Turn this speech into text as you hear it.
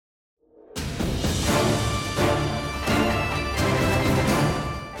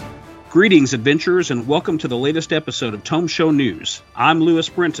Greetings, adventurers, and welcome to the latest episode of Tome Show News. I'm Lewis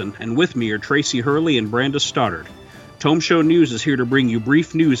Brenton, and with me are Tracy Hurley and Brandis Stoddard. Tome Show News is here to bring you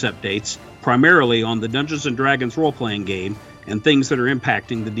brief news updates, primarily on the Dungeons & Dragons role-playing game and things that are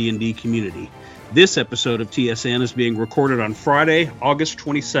impacting the D&D community. This episode of TSN is being recorded on Friday, August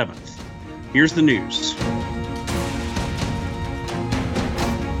 27th. Here's the news.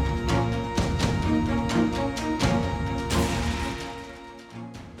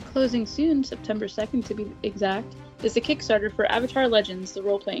 Closing soon, September 2nd to be exact, is the Kickstarter for Avatar Legends, the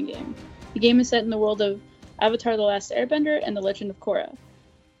role-playing game. The game is set in the world of Avatar The Last Airbender and The Legend of Korra.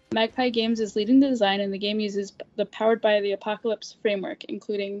 Magpie Games is leading the design, and the game uses the Powered by the Apocalypse framework,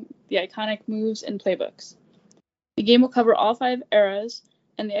 including the iconic moves and playbooks. The game will cover all 5 eras,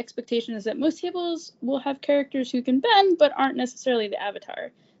 and the expectation is that most tables will have characters who can bend, but aren't necessarily the Avatar.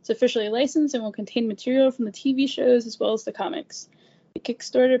 It's officially licensed and will contain material from the TV shows as well as the comics. The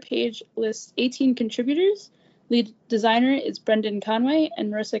Kickstarter page lists 18 contributors. Lead designer is Brendan Conway and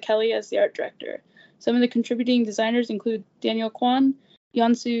Marissa Kelly as the art director. Some of the contributing designers include Daniel Kwan,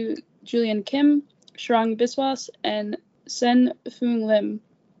 Yeonsu Julian Kim, Sharang Biswas, and Sen Foong Lim.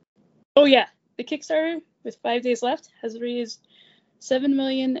 Oh yeah, the Kickstarter, with 5 days left, has raised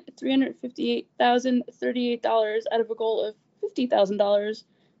 $7,358,038 out of a goal of $50,000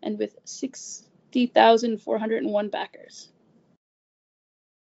 and with 60,401 backers.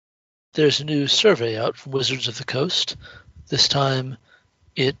 There's a new survey out from Wizards of the Coast. This time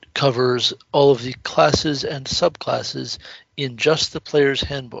it covers all of the classes and subclasses in just the player's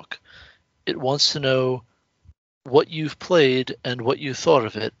handbook. It wants to know what you've played and what you thought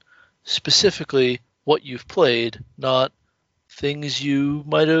of it, specifically what you've played, not things you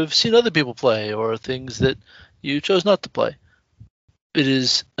might have seen other people play or things that you chose not to play. It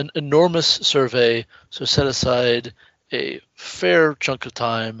is an enormous survey, so set aside a fair chunk of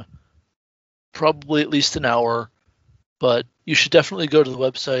time, probably at least an hour, but you should definitely go to the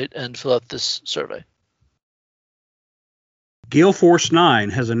website and fill out this survey. Gale Force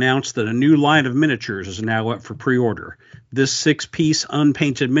 9 has announced that a new line of miniatures is now up for pre-order. This 6-piece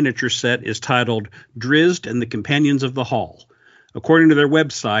unpainted miniature set is titled Drizzt and the Companions of the Hall. According to their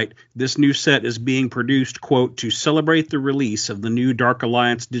website, this new set is being produced, quote, to celebrate the release of the new Dark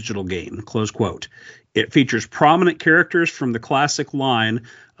Alliance digital game, close quote. It features prominent characters from the classic line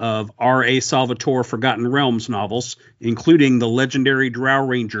of R.A. Salvatore Forgotten Realms novels, including the legendary Drow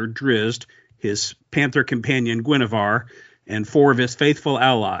Ranger Drizzt, his panther companion Guinevere, and 4 of his faithful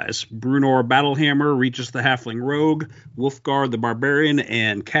allies, Brunor Battlehammer, Regis the Halfling Rogue, Wolfgar the Barbarian,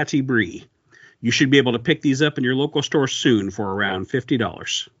 and Catti Bree. You should be able to pick these up in your local store soon for around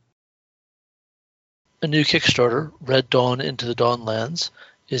 $50. A new Kickstarter, Red Dawn Into the Dawnlands,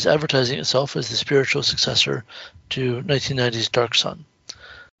 is advertising itself as the spiritual successor to 1990's Dark Sun.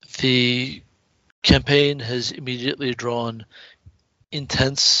 The campaign has immediately drawn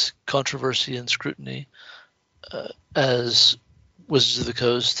intense controversy and scrutiny, as Wizards of the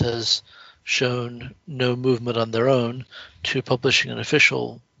Coast has shown no movement on their own to publishing an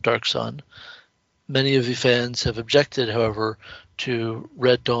official Dark Sun. Many of the fans have objected, however, to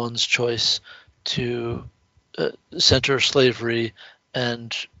Red Dawn's choice to center slavery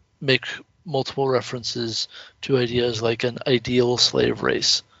and make multiple references to ideas like an ideal slave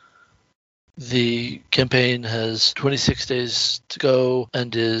race. The campaign has 26 days to go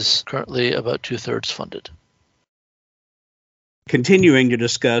and is currently about 2/3 funded. Continuing to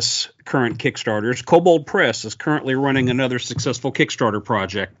discuss current Kickstarters, Kobold Press is currently running another successful Kickstarter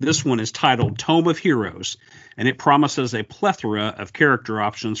project. This one is titled Tome of Heroes, and it promises a plethora of character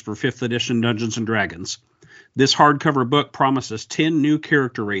options for 5th edition Dungeons & Dragons. This hardcover book promises 10 new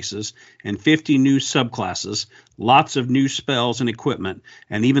character races and 50 new subclasses, lots of new spells and equipment,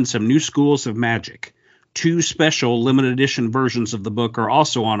 and even some new schools of magic. 2 special limited edition versions of the book are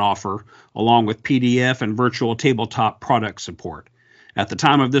also on offer, along with PDF and virtual tabletop product support. At the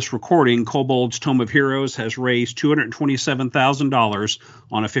time of this recording, Kobold's Tome of Heroes has raised $227,000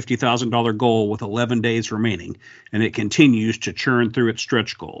 on a $50,000 goal with 11 days remaining, and it continues to churn through its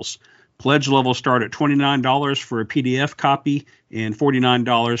stretch goals. Pledge levels start at $29 for a PDF copy and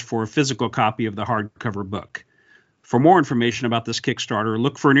 $49 for a physical copy of the hardcover book. For more information about this Kickstarter,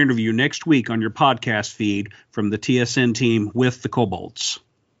 look for an interview next week on your podcast feed from the TSN team with the Kobolds.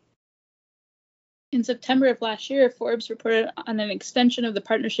 In September of last year, Forbes reported on an extension of the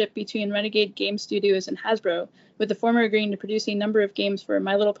partnership between Renegade Game Studios and Hasbro, with the former agreeing to produce a number of games for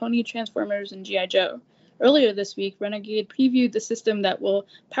My Little Pony, Transformers, and G.I. Joe. Earlier this week, Renegade previewed the system that will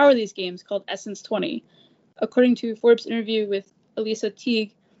power these games, called Essence 20. According to Forbes' interview with Elisa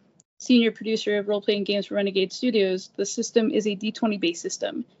Teague, senior producer of role-playing games for Renegade Studios, the system is a D20-based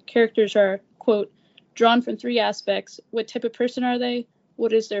system. Characters are, quote, drawn from 3 aspects. What type of person are they?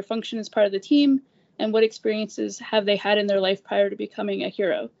 What is their function as part of the team? And what experiences have they had in their life prior to becoming a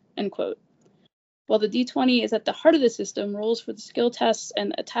hero, end quote. While the D20 is at the heart of the system, rolls for the skill tests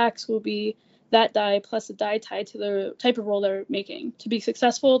and attacks will be that die plus a die tied to the type of roll they're making. To be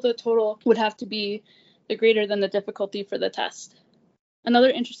successful, the total would have to be greater than the difficulty for the test.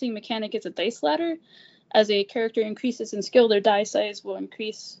 Another interesting mechanic is a dice ladder. As a character increases in skill, their die size will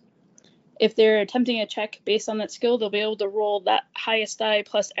increase. If they're attempting a check based on that skill, they'll be able to roll that highest die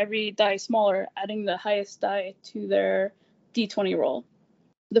plus every die smaller, adding the highest die to their D20 roll.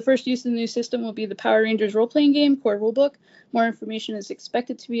 The first use of the new system will be the Power Rangers role-playing game core rulebook. More information is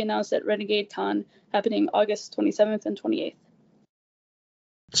expected to be announced at Renegade Con, happening August 27th and 28th.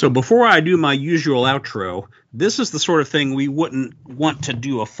 So before I do my usual outro, this is the sort of thing we wouldn't want to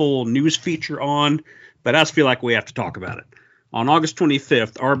do a full news feature on, but I just feel like we have to talk about it. On August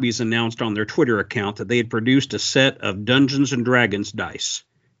 25th, Arby's announced on their Twitter account that they had produced a set of Dungeons & Dragons dice.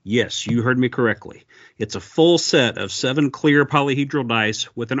 Yes, you heard me correctly. It's a full set of 7 clear polyhedral dice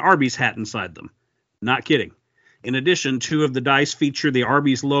with an Arby's hat inside them. Not kidding. In addition, 2 of the dice feature the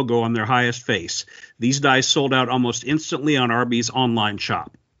Arby's logo on their highest face. These dice sold out almost instantly on Arby's online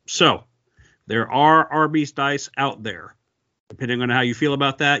shop. So, there are Arby's dice out there. Depending on how you feel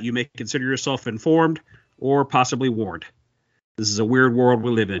about that, you may consider yourself informed or possibly warned. This is a weird world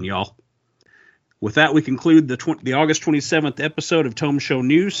we live in, y'all. With that, we conclude the August 27th episode of Tome Show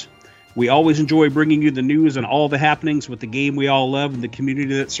News. We always enjoy bringing you the news and all the happenings with the game we all love and the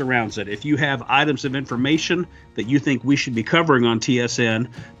community that surrounds it. If you have items of information that you think we should be covering on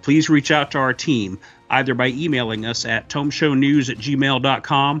TSN, please reach out to our team, either by emailing us at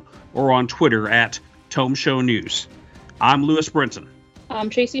tomeshownews@gmail.com or on Twitter at tomeshownews. I'm Lewis Brinson. I'm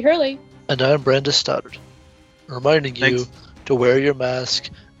Tracy Hurley. And I'm Brenda Stoddard. Reminding you to wear your mask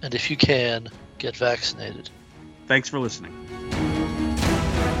and, if you can, get vaccinated. Thanks for listening.